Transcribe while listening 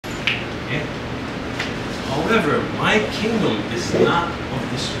Okay? However, my kingdom is not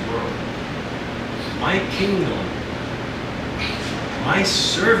of this world. My kingdom, my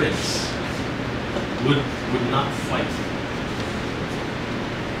servants would not fight.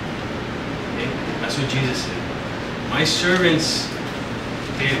 Okay? That's what Jesus said. My servants,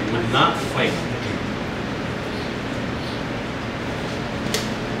 okay, would not fight.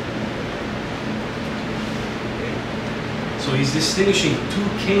 So he's distinguishing two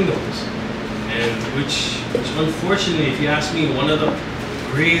kingdoms, and which unfortunately, if you ask me, one of the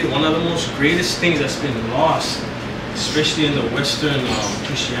most greatest things that's been lost, especially in the Western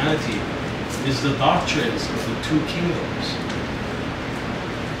Christianity, is the doctrines of the two kingdoms.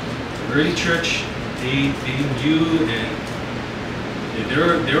 The early church, they knew, and they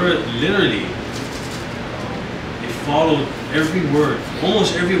were literally, they followed every word,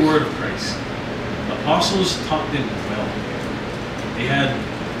 almost every word of Christ. The apostles taught them well. They had,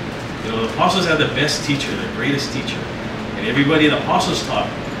 the apostles had the best teacher, the greatest teacher. And everybody the apostles taught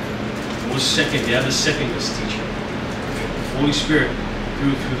was second. They had the second best teacher. The Holy Spirit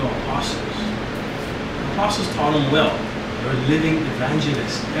through the apostles. The apostles taught them well. They were living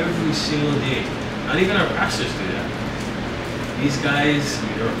evangelists every single day. Not even our pastors do that. These guys,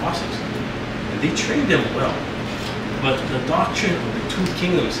 they're apostles. And they trained them well. But the doctrine of the two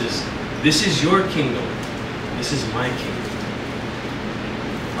kingdoms is, this is your kingdom, this is my kingdom.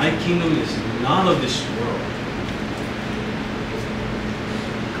 My kingdom is not of this world.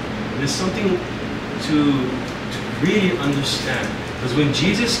 There's something to really understand. Because when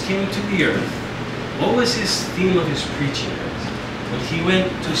Jesus came to the earth, what was his theme of his preaching? When he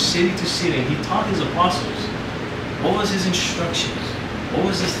went to city and he taught his apostles, what was his instructions? What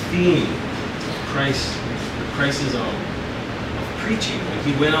was his theme of Christ's of preaching when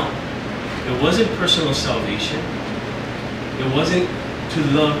he went out? It wasn't personal salvation. It wasn't to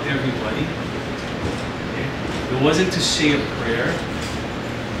love everybody. Okay? It wasn't to say a prayer.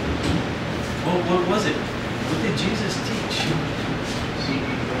 Well, what was it? What did Jesus teach?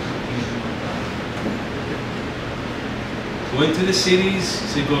 Go into the cities,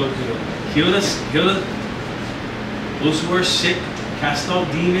 say, go, heal those who are sick, cast out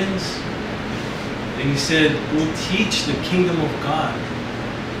demons. And he said, we'll teach the kingdom of God.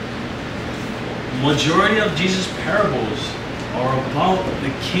 Majority of Jesus' parables are about the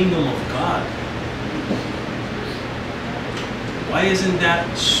kingdom of God. Why isn't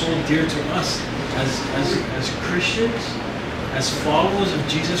that so dear to us as Christians, as followers of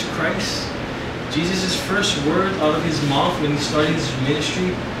Jesus Christ? Jesus' first word out of his mouth when he started his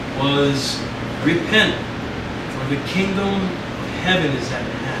ministry was, repent, for the kingdom of heaven is at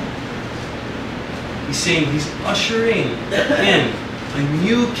hand. He's saying he's ushering in a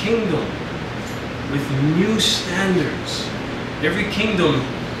new kingdom with new standards. Every kingdom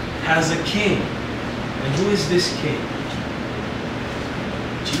has a king. And who is this king?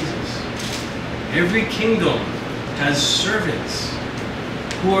 Jesus. Every kingdom has servants.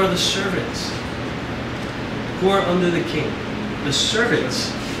 Who are the servants? Who are under the king? The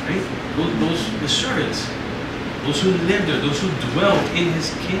servants, right? The servants. Those who live there, those who dwell in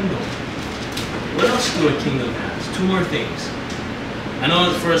his kingdom. What else do a kingdom have? Two more things. I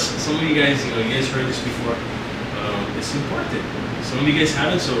know at first, some of you guys, you guys heard this before. It's important. Some of you guys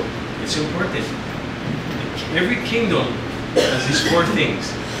haven't, so it's important. Every kingdom has these four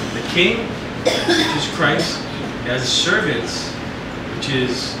things. The king, which is Christ. It has servants, which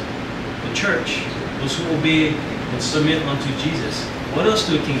is the church. Those who obey and submit unto Jesus. What else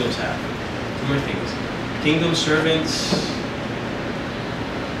do kingdoms have? Two more things. Kingdom servants.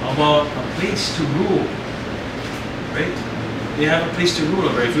 How about a place to rule? Right? They have a place to rule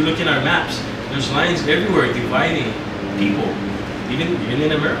over. If you look in our maps, there's lines everywhere dividing people. Even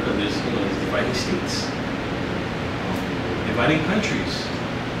in America, there's dividing states, dividing countries.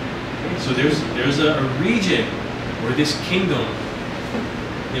 Okay? So there's a region where this kingdom,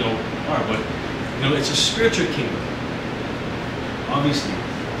 are, but it's a spiritual kingdom. Obviously,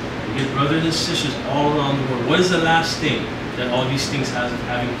 we get brothers and sisters all around the world. What is the last thing that all these things have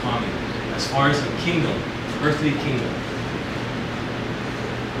in common as far as the kingdom, earthly kingdom?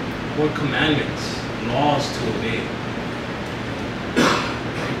 4 commandments, laws to obey.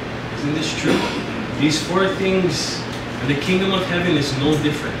 Isn't this true? These 4 things, and the kingdom of heaven is no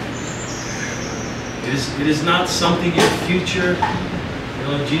different. It is not something in the future.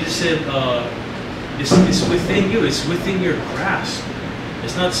 Jesus said, it's within you. It's within your grasp.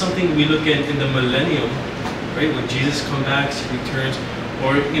 It's not something we look at in the millennium, right? When Jesus comes back, he returns,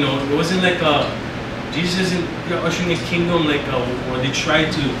 or it wasn't like Jesus isn't ushering a kingdom like where they try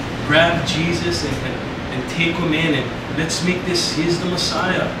to grab Jesus and take him in and let's make this, he's the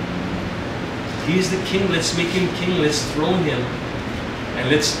Messiah. He is the king. Let's make him king. Let's throne him. And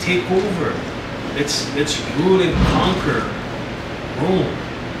let's take over. Let's rule and conquer Rome.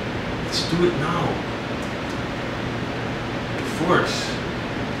 Let's do it now. Force.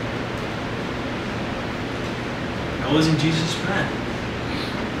 That wasn't Jesus' plan.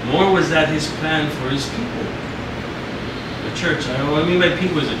 Nor was that his plan for his people. The church. What I mean by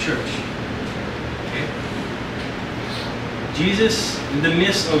people is the church. Okay? Jesus, in the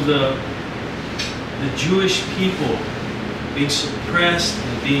midst of the Jewish people being suppressed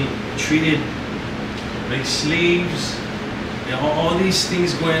and being treated like slaves, and all these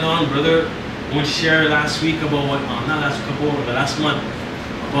things going on, brother. We shared last week about what, not last couple, but last month,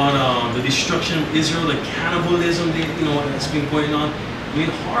 about the destruction of Israel, the cannibalism, that's been going on. I mean,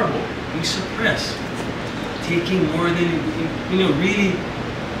 horrible, being suppressed, taking more than, really,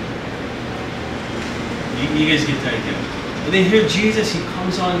 you guys get the idea. But then here Jesus, he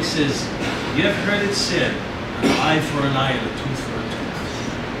comes on, he says, you have heard it said, an eye for an eye and a tooth for a tooth.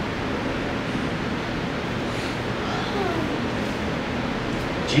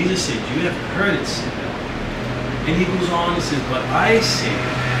 Jesus said, you have heard it said that. And he goes on and says, but I say,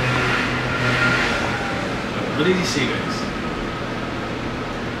 what did he say, guys?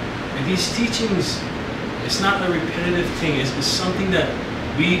 And these teachings, it's not a repetitive thing, it's something that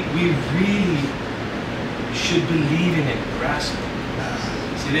we really should believe in and grasp it.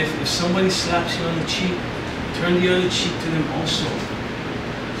 See, if somebody slaps you on the cheek, turn the other cheek to them also.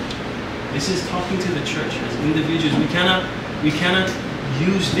 This is talking to the church as individuals. We cannot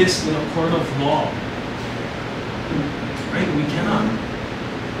use this in a court of law. Right? We cannot.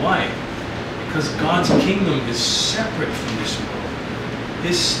 Why? Because God's kingdom is separate from this world.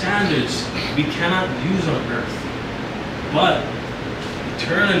 His standards we cannot use on earth. But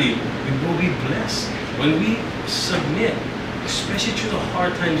eternally we will be blessed. When we submit, especially through the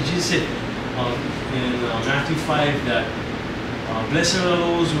hard times, Jesus said in Matthew 5 that blessed are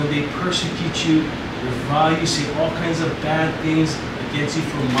those when they persecute you, revile you, say all kinds of bad things against you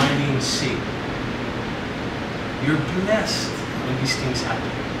for my name's sake. You're blessed when these things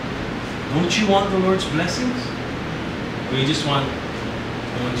happen. Don't you want the Lord's blessings? Or you just want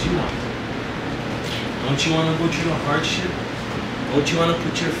the ones you want? Don't you want to go through the hardship? Don't you want to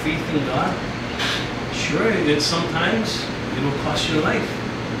put your faith in God? Sure, sometimes it will cost your life.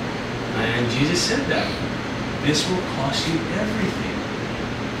 And Jesus said that. This will cost you everything.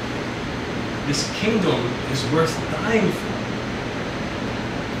 This kingdom is worth dying for.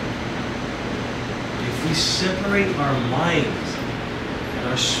 If we separate our minds and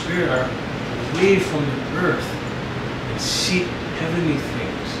our spirit away from the earth and seek heavenly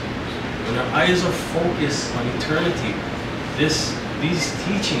things, when our eyes are focused on eternity, these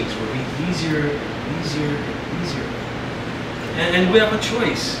teachings will be easier and easier and easier. And we have a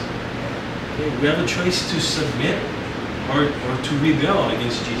choice. Okay? We have a choice to submit or to rebel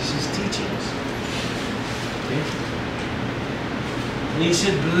against Jesus' teachings. Okay? And he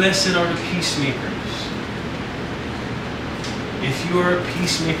said, blessed are the peacemakers. If you are a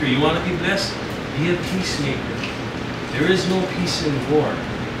peacemaker, you want to be blessed? Be a peacemaker. There is no peace in war.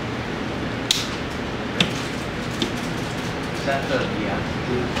 Is that the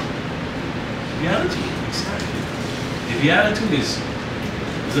beatitude? Beatitude, exactly. The beatitude is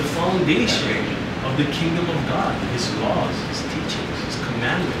the foundation of the kingdom of God, His laws, His teachings, His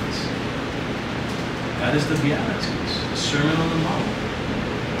commandments. That is the Beatitudes, the Sermon on the Mount.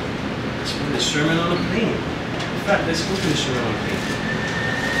 That's the Sermon on the Plain. In fact, let's go to the Sermon on the Plain.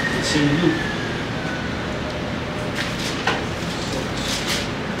 It's in Luke.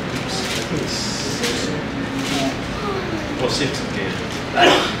 I think it's 6. Oh, 6, okay.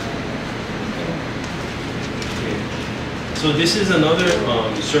 So this is another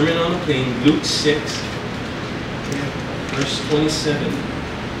Sermon on the Plain, Luke 6, verse 27.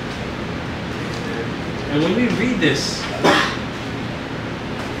 And when we read this,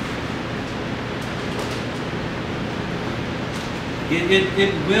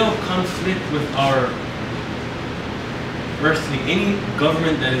 it will conflict with our earthly, any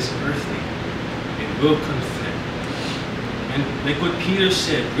government that is earthly, it will conflict. And like what Peter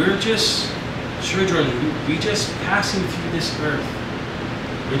said, we're just children, we just passing through this earth.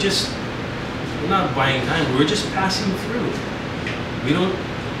 We're not buying time, we're just passing through. We don't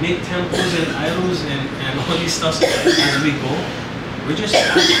make temples and idols and all these stuff as we go. We're just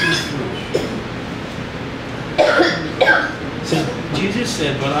passing through. So Jesus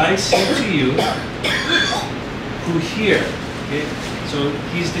said, but I say to you who hear. Okay? So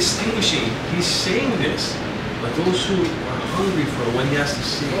he's distinguishing, he's saying this, but those who are hungry for what he has to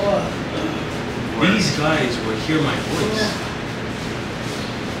say, these guys will hear my voice.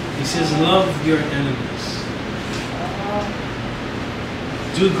 He says, love your enemies.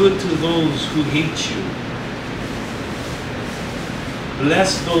 Do good to those who hate you.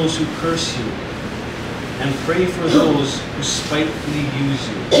 Bless those who curse you. And pray for those who spitefully use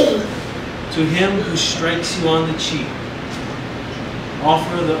you. To him who strikes you on the cheek,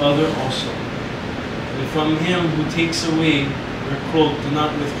 offer the other also. And from him who takes away your cloak, do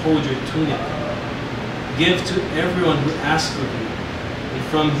not withhold your tunic. Give to everyone who asks of you. And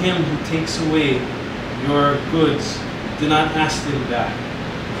from him who takes away your goods, do not ask them back.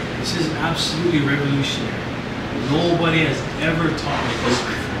 This is absolutely revolutionary. Nobody has ever taught like this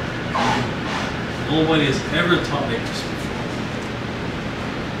before. Nobody has ever taught like this before.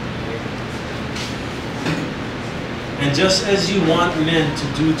 And just as you want men to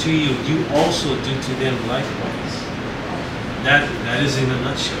do to you, you also do to them likewise. That is in a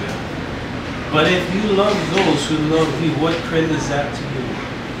nutshell. But if you love those who love you, what credit is that to you?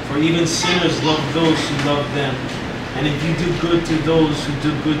 For even sinners love those who love them. And if you do good to those who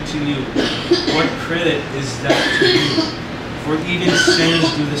do good to you, what credit is that to you? For even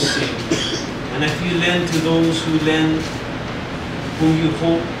sinners do the same. And if you lend to those who lend, whom you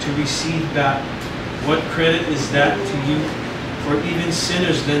hope to receive back, what credit is that to you? For even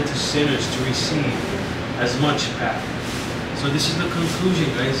sinners lend to sinners to receive as much back. So this is the conclusion,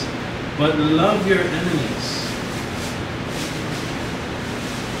 guys. But love your enemies.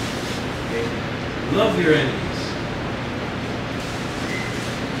 Okay? Love your enemies.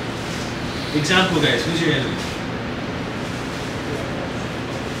 Example, guys, who's your enemy?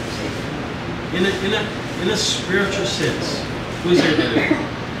 In a spiritual sense, who's your enemy?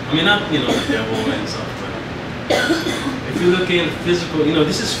 I mean, not, the devil and stuff, but if you look at physical,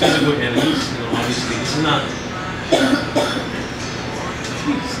 this is physical enemies, obviously. This is not.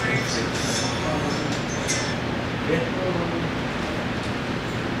 Yeah.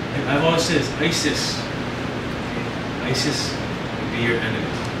 And I've always said it's ISIS. ISIS would be your enemy.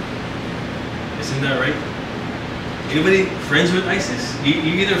 Isn't that right? Anybody friends with ISIS? You're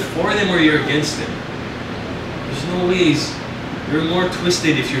either for them or you're against them. There's no ways. You're more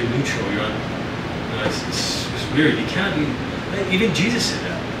twisted if you're neutral. You're on. It's weird. You can't be. Even Jesus said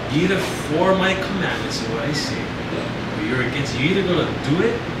that. You're either for my commandments and what I say, or you're against it. You're either gonna do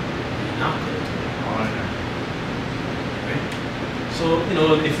it, or you're not gonna do it. Right? So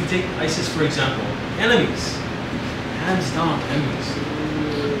if you take ISIS for example, enemies, hands down enemies.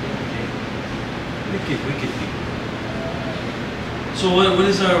 Okay. Wicked people. So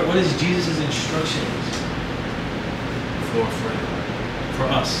what is Jesus' instructions for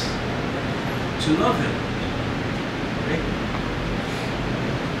us? To love him. Right?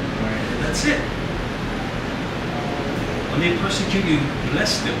 And that's it. When they persecute you,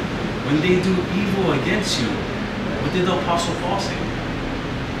 bless them. When they do evil against you, what did the Apostle Paul say?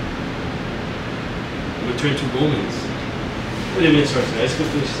 We'll turn to Romans. What did it start? Let's go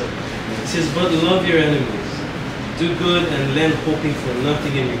through stuff. It says, but love your enemies. Do good and lend, hoping for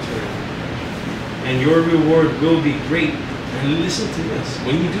nothing in return. And your reward will be great. And listen to this.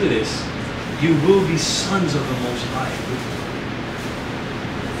 When you do this, you will be sons of the Most High.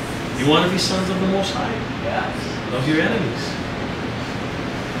 You want to be sons of the Most High? Yes. Love your enemies.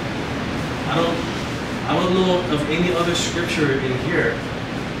 I don't know of any other scripture in here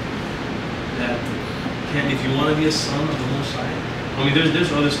that can, if you want to be a son of the Most High. I mean,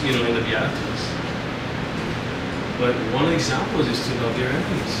 there's others, in the Beatitudes. But one example is to love your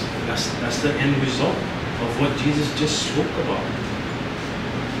enemies. That's the end result of what Jesus just spoke about.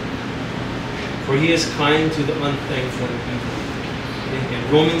 For he is kind to the unthankful and evil.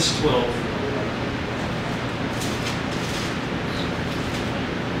 In Romans 12,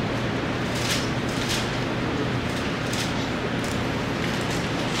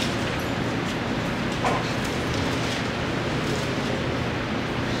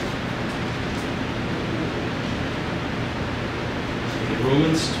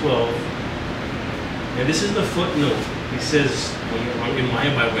 Romans 12, and this is the footnote. He says, in my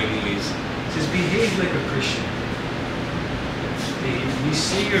Bible anyways, it says, behave like a Christian. You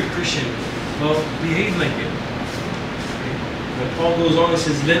say you're a Christian, well, behave like it. Okay? And Paul goes on and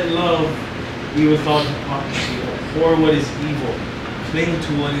says, let love be without hypocrisy, abhor what is evil, cling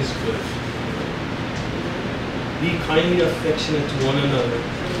to what is good. Be kindly affectionate to one another,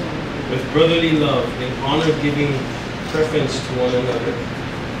 with brotherly love, and honor giving preference to one another,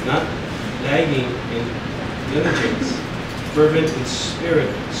 not lagging in diligence, fervent in spirit,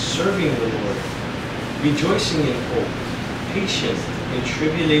 serving the Lord, rejoicing in hope, patient in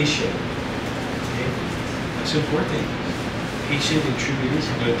tribulation. Okay? That's important. Patient in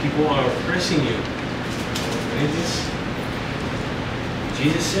tribulation. When people are oppressing you, right?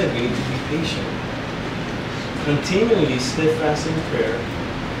 Jesus said we need to be patient. Continually steadfast in prayer,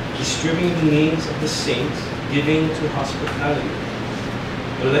 distributing the needs of the saints, giving to hospitality.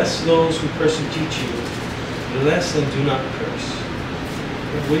 Bless those who persecute you. Bless and do not curse.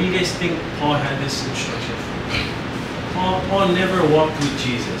 What do you guys think Paul had this instruction for? Paul never walked with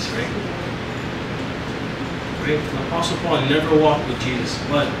Jesus, right? The Apostle Paul never walked with Jesus,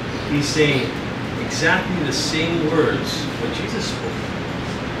 but he's saying exactly the same words what Jesus spoke.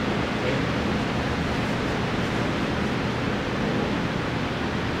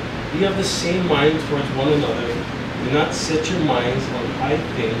 Be of the same mind towards one another. Do not set your minds on high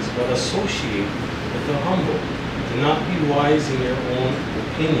things, but associate with the humble. Do not be wise in your own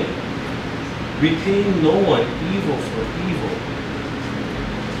opinion. Repaying no one evil for evil.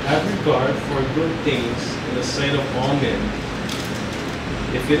 Have regard for good things in the sight of all men.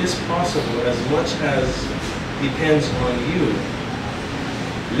 If it is possible, as much as depends on you,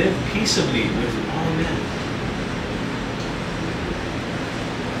 live peaceably with all men.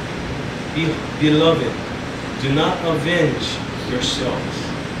 Beloved, do not avenge yourselves,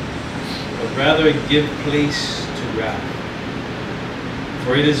 but rather give place to wrath.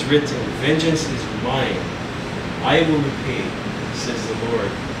 For it is written, vengeance is mine, I will repay, says the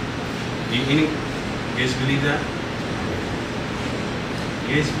Lord. Do you guys believe that?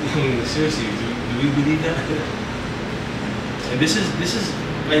 You guys, seriously, do we believe that? And this is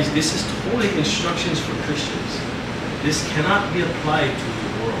totally instructions for Christians. This cannot be applied to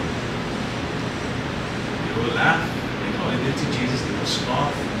the world. They will laugh, like how they did to Jesus, they will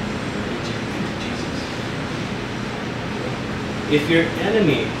scoff, they will do to Jesus. If your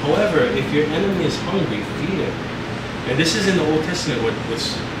enemy, however, if your enemy is hungry, feed him. And this is in the Old Testament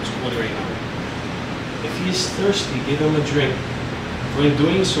what's quoted right now. If he is thirsty, give him a drink. For in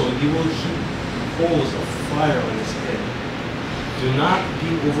doing so, you will heap coals of fire on his head. Do not be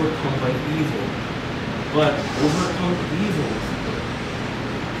overcome by evil, but overcome evil with good.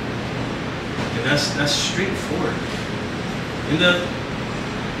 And that's straightforward.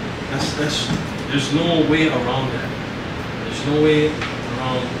 There's no way around that. There's no way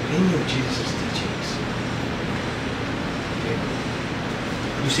around any of Jesus' teachings. Okay.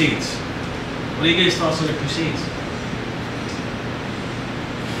 Crusades. What are you guys' thoughts on the Crusades?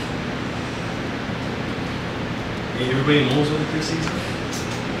 Everybody knows what the Crusades are?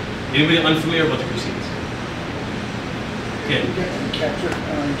 Anybody unfamiliar about the Crusades? Okay.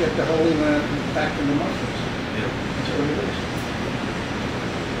 Get the Holy Land back to the Muslims. Yeah. That's what it is.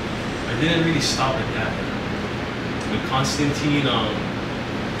 I didn't really stop at that. When Constantine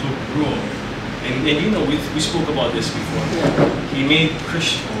took rule, and you know, we spoke about this before. Yeah. He made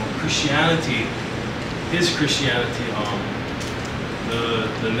Christianity, his Christianity,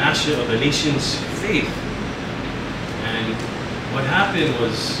 the nation's faith. And what happened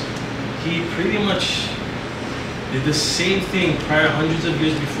was he pretty much did the same thing prior hundreds of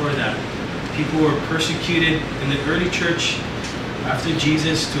years before that. People were persecuted in the early church after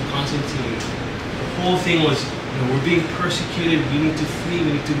Jesus to Constantine. The whole thing was, we're being persecuted, we need to flee,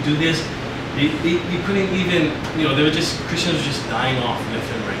 we need to do this. You couldn't even, they were just, Christians were just dying off left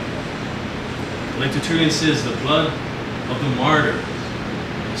and right. Like Tertullian says, the blood of the martyr,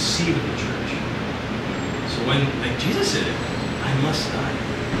 the seed of the church. So when, like Jesus said it, I must die.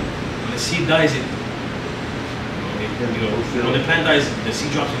 When the seed dies, when the plant dies, the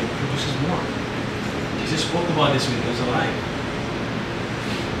seed drops and it produces more. Jesus spoke about this when he was alive.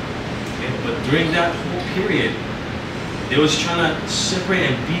 Okay? But during that whole period, they was trying to separate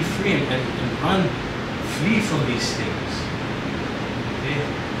and be free and run, flee from these things. Okay?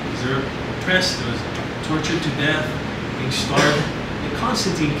 They were oppressed, they was tortured to death, being starved. And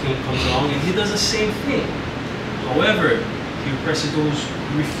Constantine comes along and he does the same thing. However, he oppressed those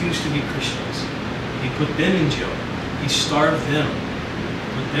who refused to be Christians. He put them in jail. He starved them,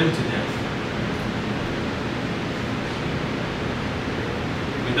 put them to death.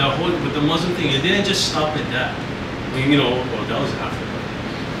 With the Muslim thing, it didn't just stop at that. I mean, well, that was Africa.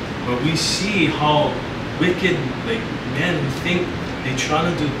 But we see how wicked, men who think they're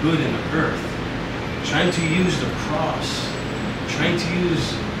trying to do good in the earth, trying to use the cross, trying to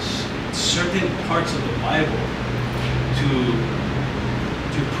use certain parts of the Bible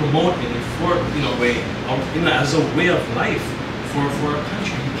to promote it for as a way of life for a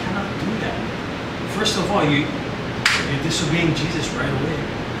country. You cannot do that. First of all, you're disobeying Jesus right away.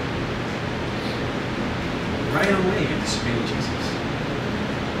 Right away, you're disobeying Jesus.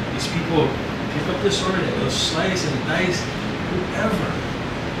 These people pick up the sword and they'll slice and dice whoever.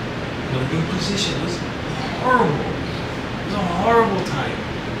 The Inquisition was horrible. It was a horrible time.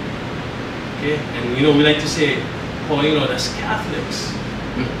 Okay, and we like to say, that's Catholics.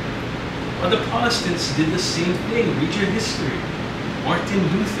 But the Protestants did the same thing. Read your history. Martin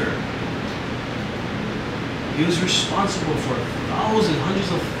Luther. He was responsible for thousands,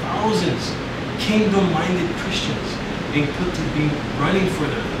 hundreds of thousands, kingdom-minded Christians being put to be running for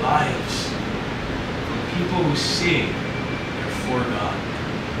their lives from people who say they're for God.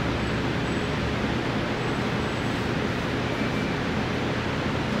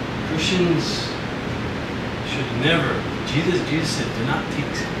 Christians should never. Jesus said, "Do not take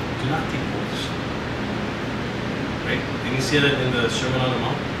oaths." Right? Didn't he say that in the Sermon on the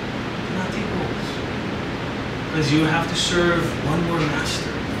Mount? Do not take oaths, because you have to serve one more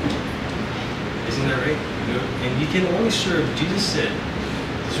master. Isn't that right? And you can only serve. Jesus said,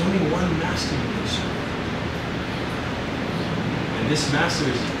 "There's only one master you can serve," and this master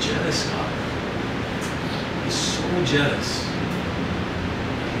is a jealous God. He's so jealous.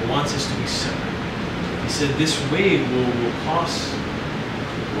 He wants us to be separate. He said this way will cost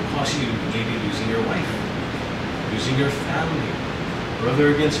you maybe losing your wife, losing your family, brother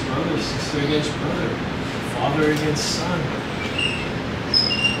against brother, sister against brother, father against son.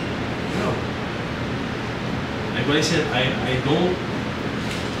 No. Like what I said, I don't.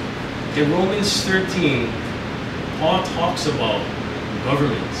 In Romans 13, Paul talks about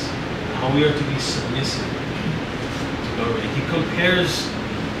governments, how we are to be submissive to government. He compares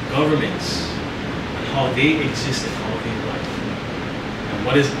governments and how they exist and how they run. And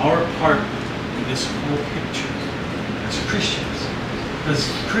what is our part in this whole picture as Christians?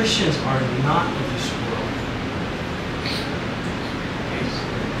 Because Christians are not of this world. Okay?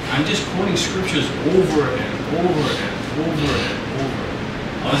 I'm just quoting scriptures over and over and over and over.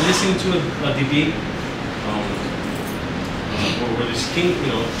 I was listening to a debate where this king,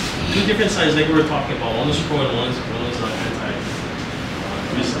 two different sides like we were talking about. One is pro and one is anti,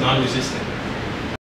 non-resistant.